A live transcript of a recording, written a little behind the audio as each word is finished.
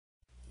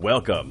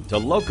Welcome to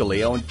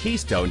locally owned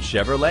Keystone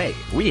Chevrolet.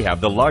 We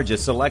have the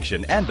largest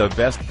selection and the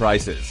best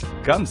prices.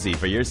 Come see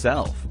for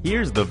yourself.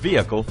 Here's the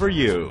vehicle for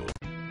you.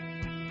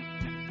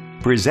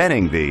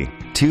 Presenting the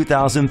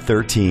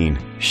 2013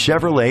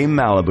 Chevrolet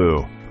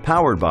Malibu.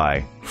 Powered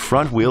by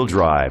front-wheel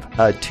drive,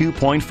 a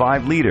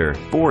 2.5-liter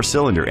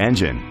four-cylinder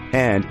engine,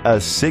 and a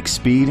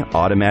 6-speed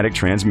automatic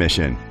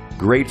transmission.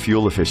 Great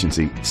fuel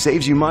efficiency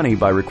saves you money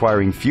by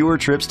requiring fewer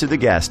trips to the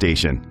gas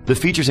station. The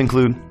features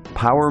include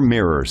power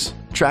mirrors,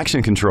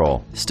 traction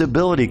control,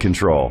 stability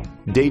control,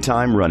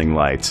 daytime running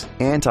lights,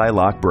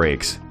 anti-lock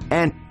brakes,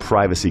 and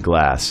privacy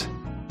glass.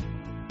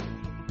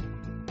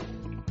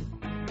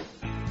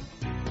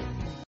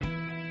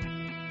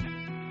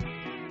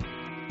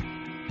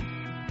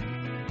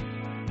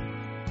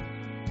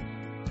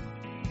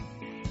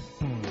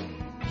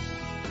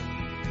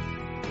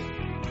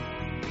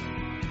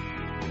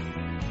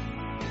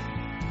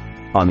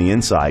 On the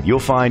inside, you'll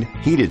find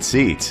heated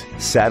seats,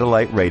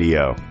 satellite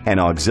radio, an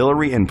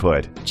auxiliary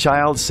input,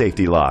 child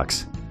safety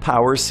locks,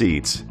 power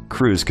seats,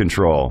 cruise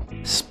control,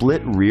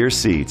 split rear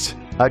seats,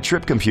 a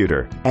trip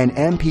computer, an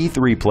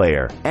MP3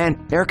 player, and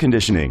air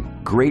conditioning.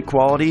 Great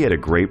quality at a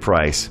great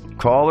price.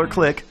 Call or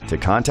click to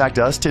contact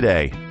us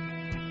today.